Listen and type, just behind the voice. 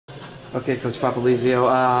Okay, Coach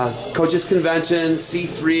Pololizio. Coaches Convention,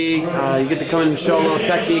 C3, you get to come in and show a little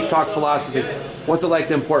technique, talk philosophy. What's it like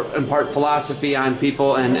to impart philosophy on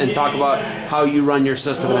people and talk about how you run your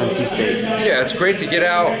system at NC State? Yeah, it's great to get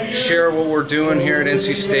out, share what we're doing here at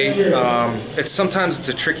NC State. Sometimes it's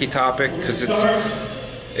a tricky topic because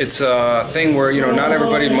it's a thing where not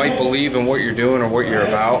everybody might believe in what you're doing or what you're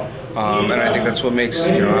about. And I think that's what makes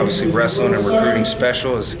obviously wrestling and recruiting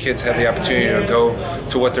special, is the kids have the opportunity to go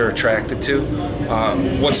to what they're attracted to.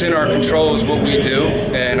 What's in our control is what we do,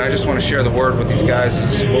 and I just want to share the word with these guys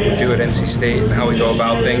is what we do at NC State and how we go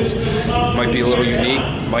about things. Might be a little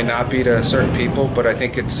unique, might not be to certain people, but I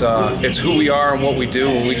think it's who we are and what we do,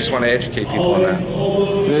 and we just want to educate people on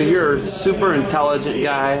that. You're a super intelligent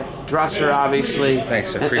guy, dresser, obviously.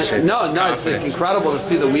 Thanks, I appreciate it. No, it's incredible to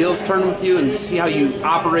see the wheels turn with you and to see how you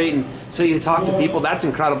operate and so you talk to people. That's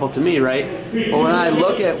incredible to me, right? But when I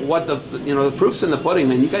look at what the proof's in the pudding,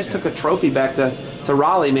 man. You guys took a trophy back to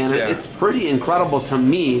Raleigh, man. Yeah. It's pretty incredible to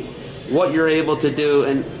me what you're able to do,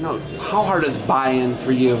 and how hard is buy-in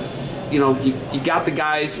for you? You got the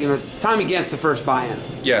guys. Tommy Gant's the first buy-in.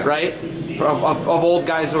 Yeah. Right. Of old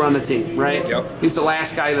guys who are on the team, right? Yep. He's the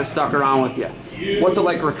last guy that stuck around with you. What's it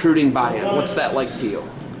like recruiting buy-in? What's that like to you?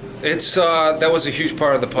 It's that was a huge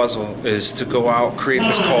part of the puzzle, is to go out, create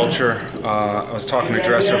this culture. I was talking to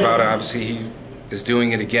Dresser about it. Obviously, he is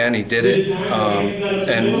doing it again. He did it,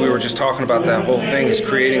 and we were just talking about that whole thing, is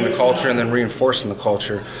creating the culture and then reinforcing the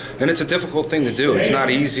culture. And it's a difficult thing to do. It's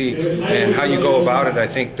not easy, and how you go about it, I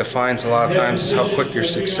think, defines a lot of times is how quick your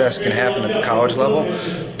success can happen at the college level.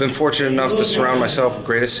 Been fortunate enough to surround myself with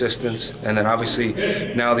great assistants, and then obviously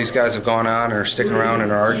now these guys have gone on and are sticking around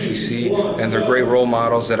in our RTC, and they're great role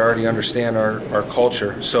models that already understand our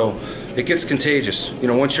culture. So it gets contagious.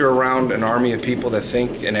 Once you're around an army of people that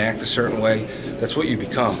think and act a certain way, that's what you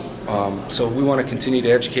become. So we want to continue to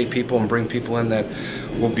educate people and bring people in that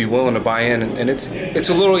will be willing to buy in. And it's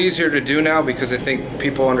a little easier to do now because I think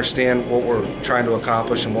people understand what we're trying to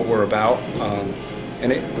accomplish and what we're about.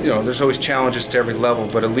 And there's always challenges to every level,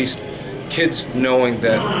 but at least kids knowing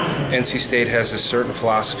that NC State has a certain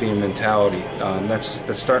philosophy and mentality,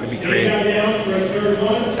 that's starting to be created.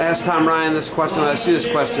 I asked Tom Ryan this question. I see this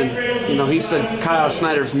question. He said Kyle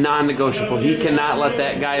Snyder's non-negotiable. He cannot let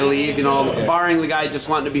that guy leave. Barring the guy just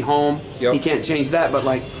wanting to be home, Yep. He can't change that. But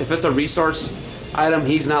if it's a resource item,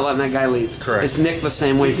 he's not letting that guy leave. Correct. Is Nick the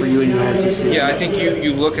same way for you and your RTC? Yeah, I think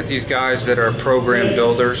you look at these guys that are program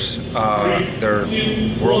builders. They're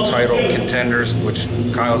world title contenders, which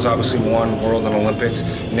Kyle's obviously won World and Olympics.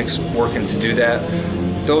 Nick's working to do that.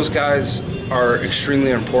 Those guys are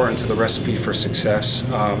extremely important to the recipe for success.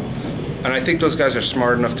 And I think those guys are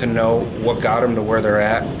smart enough to know what got them to where they're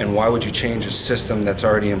at, and why would you change a system that's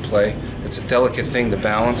already in play. It's a delicate thing to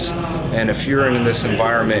balance, and if you're in this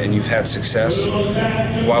environment and you've had success,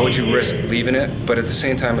 why would you risk leaving it? But at the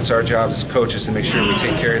same time, it's our job as coaches to make sure we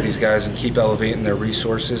take care of these guys and keep elevating their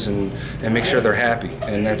resources and make sure they're happy.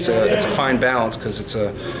 And it's a fine balance, because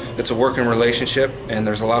it's a working relationship, and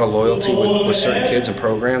there's a lot of loyalty with certain kids and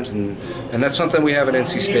programs, and that's something we have at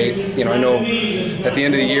NC State. I know at the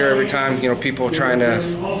end of the year, every time people are trying to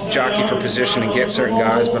jockey for position and get certain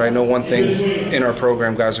guys, but I know one thing, in our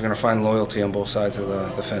program, guys are going to find loyalty on both sides of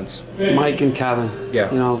the fence. Mike and Kevin.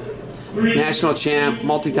 Yeah. National champ,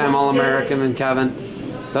 multi-time All-American, and Kevin.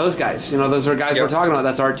 Those guys, those are guys we're talking about.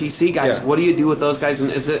 That's RTC guys. Yeah. What do you do with those guys?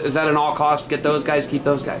 And is that an all cost? Get those guys, keep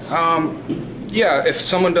those guys? Yeah, if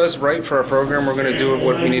someone does right for our program, we're going to do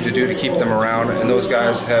what we need to do to keep them around. And those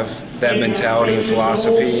guys have that mentality and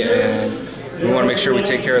philosophy, and we want to make sure we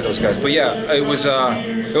take care of those guys. But yeah, it was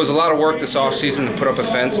a lot of work this offseason to put up a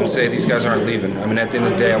fence and say these guys aren't leaving. I mean, at the end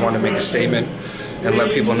of the day, I want to make a statement and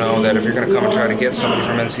let people know that if you're going to come and try to get somebody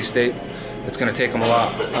from NC State, it's going to take them a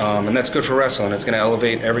lot. And that's good for wrestling. It's going to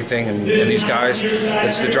elevate everything. And these guys,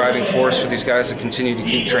 it's the driving force for these guys to continue to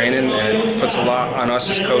keep training. And it puts a lot on us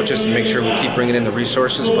as coaches to make sure we keep bringing in the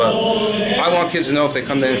resources. But I want kids to know if they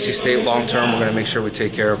come to NC State long term, we're going to make sure we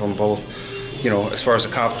take care of them both, as far as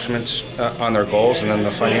accomplishments on their goals, and then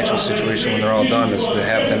the financial situation when they're all done is to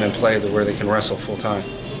have them in play where they can wrestle full time.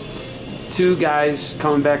 Two guys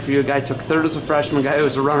coming back for you. A guy took third as a freshman, a guy who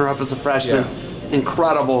was a runner-up as a freshman. Yeah.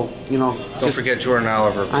 Incredible, Don't forget Jordan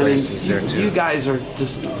Oliver plays. He's there too. You guys are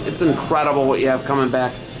it's incredible what you have coming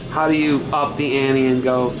back. How do you up the ante and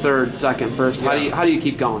go third, second, first? How do you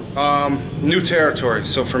keep going? New territory.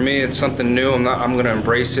 So for me, it's something new. I'm going to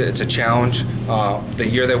embrace it. It's a challenge. The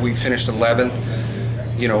year that we finished 11th,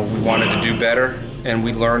 we wanted to do better. and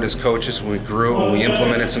we learned as coaches, and we grew, and we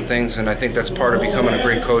implemented some things. And I think that's part of becoming a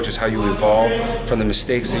great coach, is how you evolve from the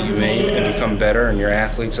mistakes that you made and become better, and your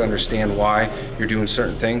athletes understand why you're doing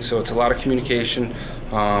certain things. So it's a lot of communication.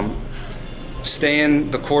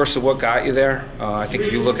 Staying the course of what got you there. I think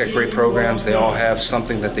if you look at great programs, they all have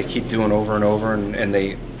something that they keep doing over and over, and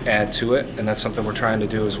they add to it, and that's something we're trying to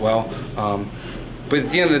do as well. But at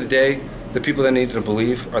the end of the day, the people that need to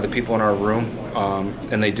believe are the people in our room,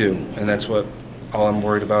 and they do, and that's what all I'm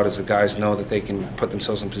worried about, is the guys know that they can put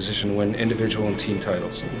themselves in position to win individual and team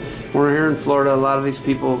titles. We're here in Florida. A lot of these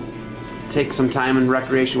people take some time in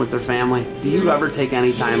recreation with their family. Do you ever take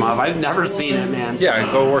any time off? I've never seen it, man. Yeah, I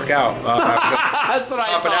go work out. That's what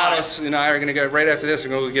I thought. Us, and I are going to go right after this.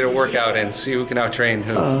 We're going to go get a workout and see who can out-train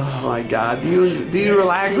who. Oh my God! Do you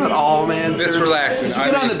relax at all, man? It's relaxing. Did you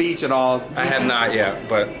get on the beach at all? I have not yet,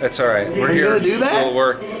 but it's all right. We're here. Are you gonna do that? We'll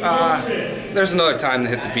work. There's another time to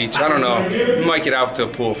hit the beach. I don't know. We might get out to a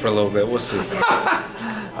pool for a little bit. We'll see.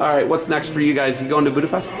 All right, what's next for you guys? You going to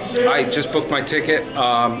Budapest? I just booked my ticket.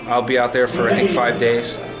 I'll be out there for, I think, 5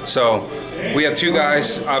 days. So we have 2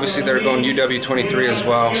 guys, obviously, that are going UW23 as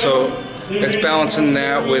well. So it's balancing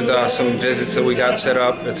that with some visits that we got set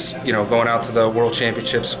up. It's, going out to the World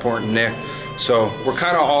Championship, supporting Nick. So we're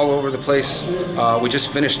kind of all over the place. We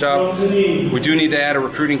just finished up. We do need to add a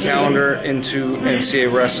recruiting calendar into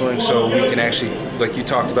NCAA wrestling, so we can actually, like you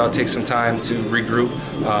talked about, take some time to regroup.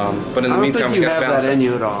 But in the meantime, we got to balance. I don't think you have that in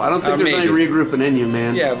you at all. I don't think there's any regrouping in you,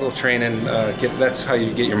 man. Yeah, a little training. That's how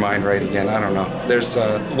you get your mind right again. I don't know. There's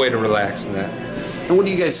a way to relax in that. And what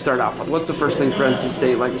do you guys start off with? What's the first thing for NC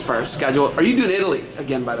State, like, as far as schedule? Are you doing Italy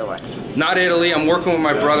again, by the way? Not Italy. I'm working with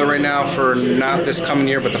my brother right now for not this coming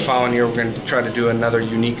year, but the following year. We're going to try to do another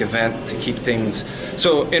unique event to keep things.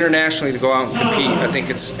 So internationally, to go out and compete, I think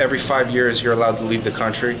it's every 5 years you're allowed to leave the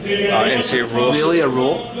country. NCAA rules. Really a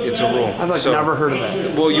rule? It's a rule. I've never heard of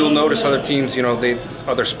that. Well, you'll notice other teams,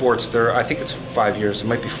 other sports, I think it's 5 years. It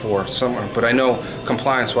might be 4 somewhere. But I know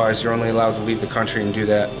compliance-wise, you're only allowed to leave the country and do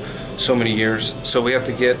that so many years. So we have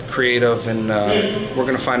to get creative, and we're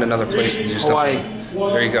going to find another place to do something. Hawaii.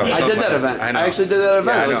 There you go. I did that event. I actually did that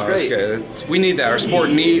event. Yeah, it was great. Good. We need that. Our sport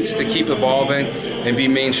needs to keep evolving and be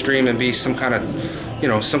mainstream and be some kind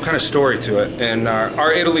of story to it. And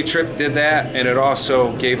our Italy trip did that, and it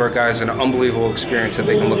also gave our guys an unbelievable experience that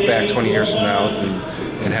they can look back 20 years from now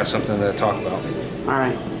and have something to talk about. All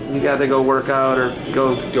right. You got to go work out or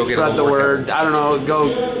go spread the word. I don't know.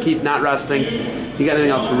 Go keep not resting. You got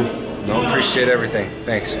anything else for me? No, appreciate everything.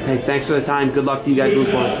 Thanks. Hey, thanks for the time. Good luck to you guys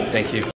moving forward. Thank you.